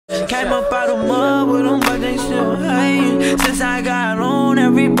Came up out of mud with them, but they still hating. Since I got on,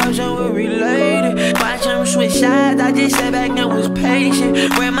 every person we related. Watch them switch sides, I just sat back and was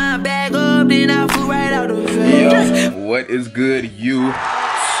patient. Wear my bag up, then I flew right out of Vegas. Yo, what is good, YouTube?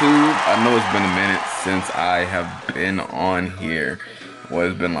 I know it's been a minute since I have been on here. Well,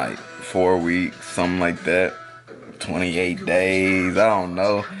 it's been like 4 weeks, something like that. 28 days, I don't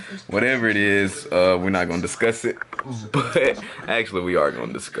know. Whatever it is, we're not gonna discuss it. But actually we are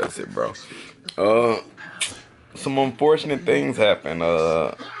gonna discuss it, bro. Some unfortunate things happened.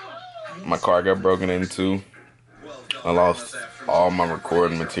 My car got broken into. I lost all my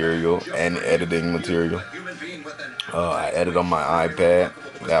recording material and editing material. I edit on my iPad,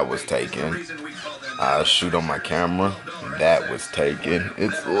 that was taken. I shoot on my camera, that was taken.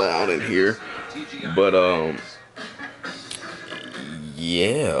 It's loud in here. But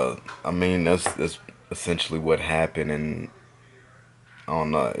yeah, I mean that's essentially what happened, and I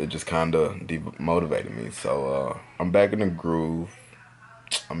don't know, it just kind of demotivated me. So I'm back in the groove.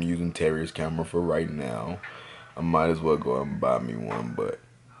 I'm using Terry's camera for right now. I might as well go and buy me one, but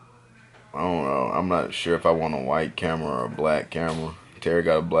I don't know. I'm not sure if I want a white camera or a black camera. Terry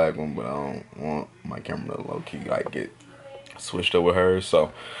got a black one, but I don't want my camera to low-key like get switched over hers.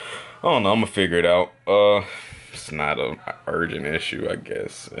 So I don't know. I'm gonna figure it out. It's not an urgent issue, I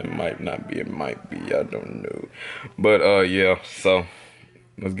guess. It might not be. It might be. I don't know. But yeah. So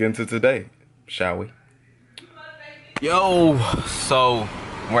let's get into today, shall we? Yo. So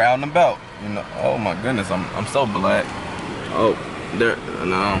we're out and about. You know. Oh my goodness. I'm so black. Oh. There,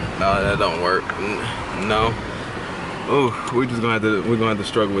 no, that don't work. No. Oh, we're gonna have to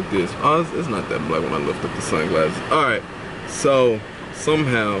struggle with this. Oh, it's not that black when I lift up the sunglasses. All right. So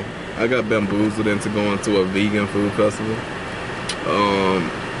somehow I got bamboozled into going to a vegan food festival.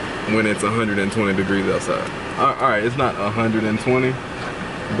 When it's 120 degrees outside. All right, it's not 120,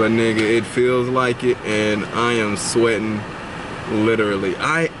 but nigga, it feels like it, and I am sweating. Literally,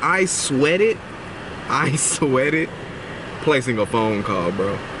 I sweated. Placing a phone call,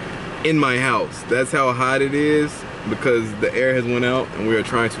 bro, in my house. That's how hot it is, because the air has went out and we are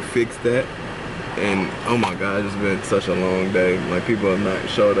trying to fix that. And oh my god, it's been such a long day. Like, people have not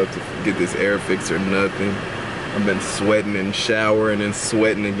showed up to get this air fixed or nothing. I've been sweating and showering and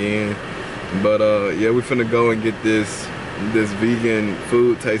sweating again. But yeah, we finna go and get this vegan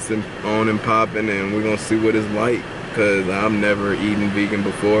food tasting on and popping, and we're gonna see what it's like, because I've never eaten vegan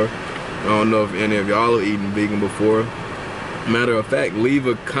before. I don't know if any of y'all have eaten vegan before. Matter of fact, leave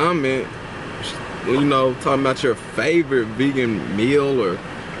a comment, you know, talking about your favorite vegan meal or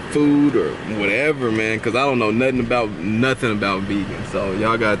food or whatever, man, because I don't know nothing about vegan. So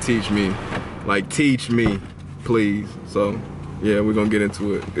y'all gotta teach me, like, teach me, please. So yeah, we're gonna get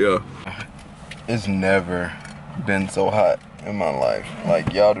into it. Yeah, it's never been so hot in my life.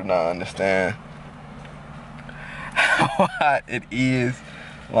 Like, y'all do not understand how hot it is.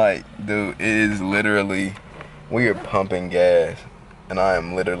 Like, dude, it is literally, we are pumping gas, and I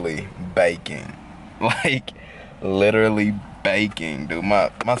am literally baking. Like, literally baking, dude. My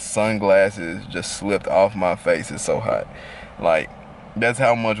sunglasses just slipped off my face. It's so hot. Like, that's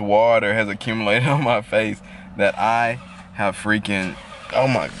how much water has accumulated on my face that I have freaking, oh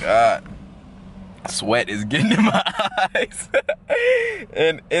my god, sweat is getting in my eyes.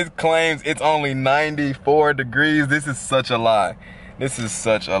 And it claims it's only 94 degrees. This is such a lie. This is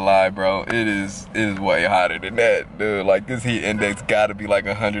such a lie, bro. It is way hotter than that, dude. Like, this heat index gotta be like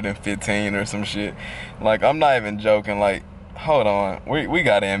 115 or some shit. Like, I'm not even joking. Like, hold on. We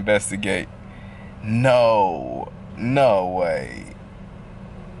gotta investigate. No way.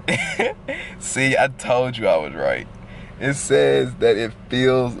 See, I told you I was right. It says that it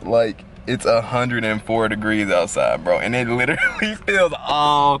feels like it's 104 degrees outside, bro. And it literally feels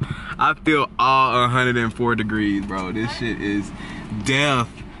I feel all 104 degrees, bro. This shit is death,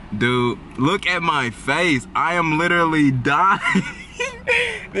 dude. Look at my face. I am literally dying.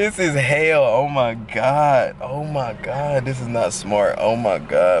 This is hell. Oh my god. Oh my god. This is not smart. Oh my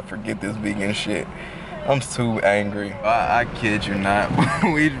god. Forget this vegan shit. I'm too angry. I kid you not.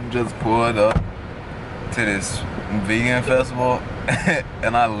 We just pulled up to this vegan festival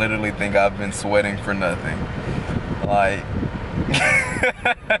and I literally think I've been sweating for nothing. Like,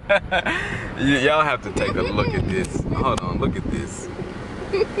 y'all have to take a look at this. Hold on, look at this.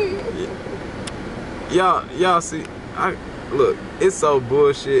 Y'all see, look, it's so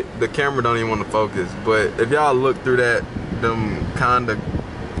bullshit. The camera don't even want to focus. But if y'all look through them kind of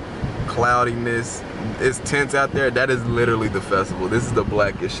cloudiness, it's tense out there. That is literally the festival. This is the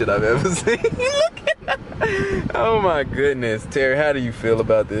blackest shit I've ever seen. Look at that. Oh my goodness. Terry, how do you feel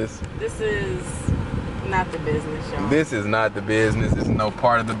about this? This is not the business, y'all. This is not the business. It's no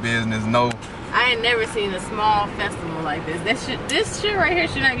part of the business. No. I ain't never seen a small festival like this. This shit right here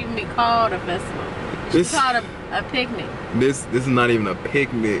should not even be called a festival. It should be called a picnic. This is not even a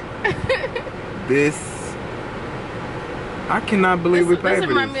picnic. This. I cannot believe we paid for this. This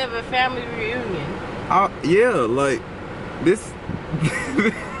reminds me of a family reunion. Yeah, like this.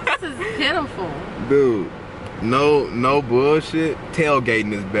 This is pitiful. Dude, no bullshit.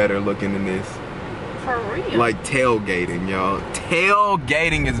 Tailgating is better looking than this. For real. Like tailgating, y'all.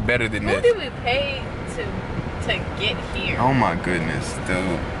 Tailgating is better than this. Who did we pay to get here? Oh my goodness,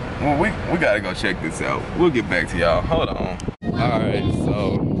 dude. Well, we gotta go check this out. We'll get back to y'all. Hold on. Alright,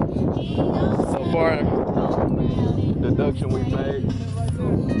 so far, deduction we made.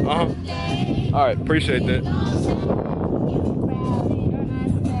 Alright, appreciate that.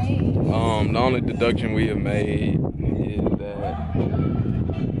 The only deduction we have made is that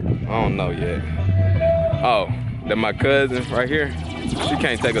I don't know yet. Oh, that my cousin right here, she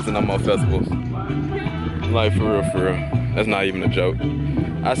can't take us to no more festivals. Like for real. That's not even a joke.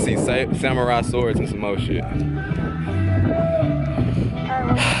 I see samurai swords and some more shit.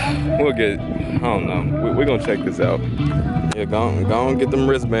 We'll get, I don't know. We're gonna check this out. Yeah, go on get them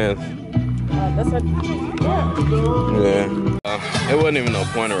wristbands. That's what, yeah. It wasn't even no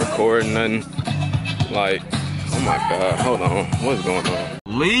point of recording nothing. Like, oh my God, hold on. What's going on?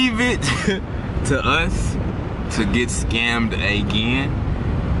 Leave it to us to get scammed again.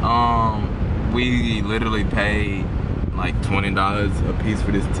 We literally paid like $20 a piece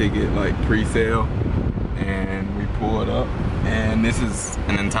for this ticket, like pre-sale, and we pulled up, and this is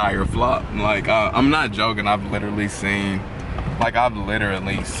an entire flop. Like, I'm not joking. I've literally seen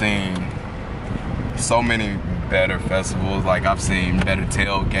so many better festivals. Like, I've seen better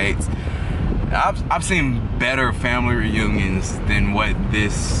tailgates. I've seen better family reunions than what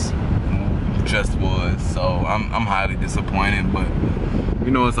this just was. So I'm highly disappointed, but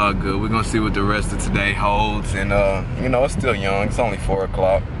you know, it's all good. We're gonna see what the rest of today holds, and you know, it's still young. It's only 4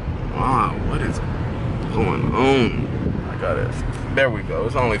 o'clock. Wow, what is going on? I got it. There we go.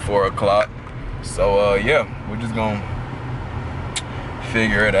 It's only 4 o'clock. So yeah, we're just gonna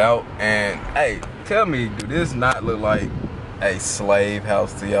figure it out. And hey, tell me, do this not look like a slave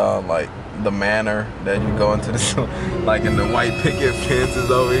house to y'all? Like the manor that you go into this, like in the white picket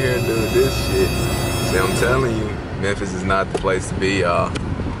fences over here and doing this shit. See, I'm telling you, Memphis is not the place to be, y'all.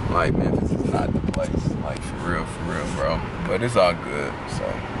 Like, Memphis is not the place. Like, for real, bro. But it's all good. So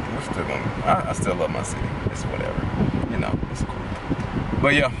we're still gonna, I still love my city. It's whatever. You know, it's cool.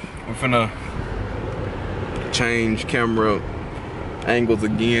 But yeah, we're finna change camera angles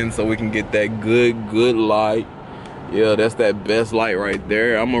again so we can get that good light. Yeah, that's that best light right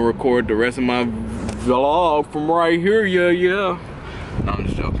there. I'm gonna record the rest of my vlog from right here. Yeah. No, I'm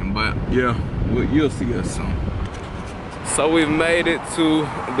just joking, but yeah, you'll see us soon. So we've made it to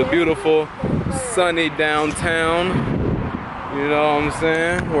the beautiful sunny downtown. You know what I'm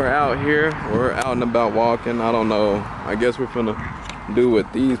saying? We're out here. We're out and about walking. I don't know. I guess we're finna do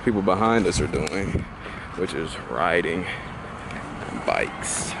what these people behind us are doing, which is riding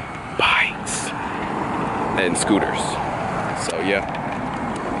bikes and scooters. So yeah,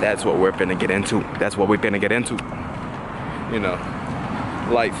 that's what we're finna get into. That's what we're finna get into. You know,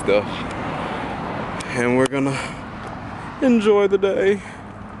 light stuff. And we're gonna enjoy the day.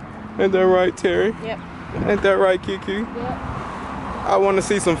 Ain't that right, Terry? Yep. Ain't that right, Kiki? Yep. I wanna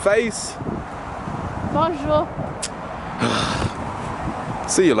see some face. Bonjour.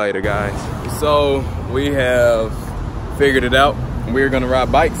 See you later, guys. So we have figured it out. We're gonna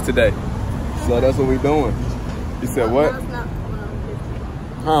ride bikes today. So that's what we're doing. You said what? No, it's not.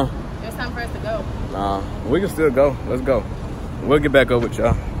 Huh? It's time for us to go. Nah, we can still go. Let's go. We'll get back up with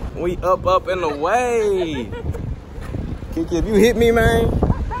y'all. We up and away. Kiki, if you hit me, man.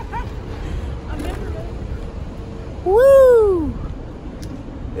 Woo!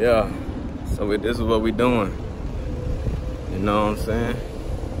 Yeah. So this is what we doing. You know what I'm saying?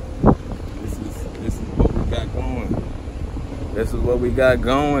 This is what we got going. This is what we got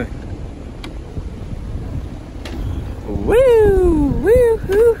going. Woo! Woo!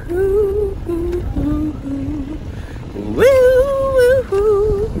 Hoo! Hoo! Hoo! Hoo! Woo! Woo!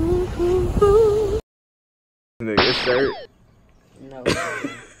 Hoo! Hoo! Hoo! Nigga shirt. No.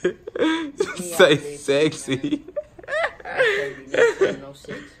 Say sexy.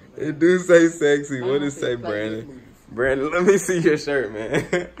 It do say sexy. What does it say, Brandon? Brandon, let me see your shirt, man.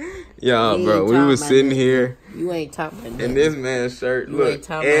 Yeah, bro, we was sitting here. You ain't talking about that. And this man's shirt, look,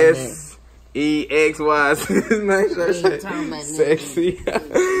 S-E-X-Y. This man's shirt say sexy.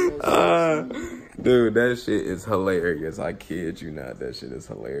 Dude, that shit is hilarious. I kid you not. That shit is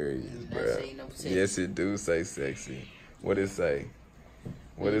hilarious, bro. No Yes, it do say sexy. What it say?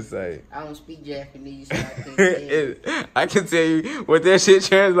 What it say? I don't speak Japanese, so I can't tell you. I can tell you what that shit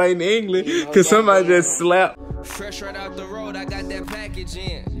translates in English, cause somebody just slapped. Fresh right out the road, I got that package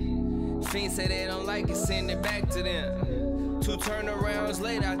in. Fiends say they don't like it, send it back to them. 2 turnarounds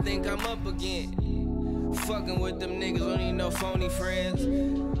later, I think I'm up again. Fucking with them niggas, don't need no phony friends.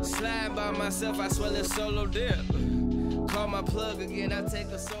 Slide by myself, I swear it's solo dip. Call my plug again, I take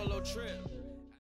a solo trip.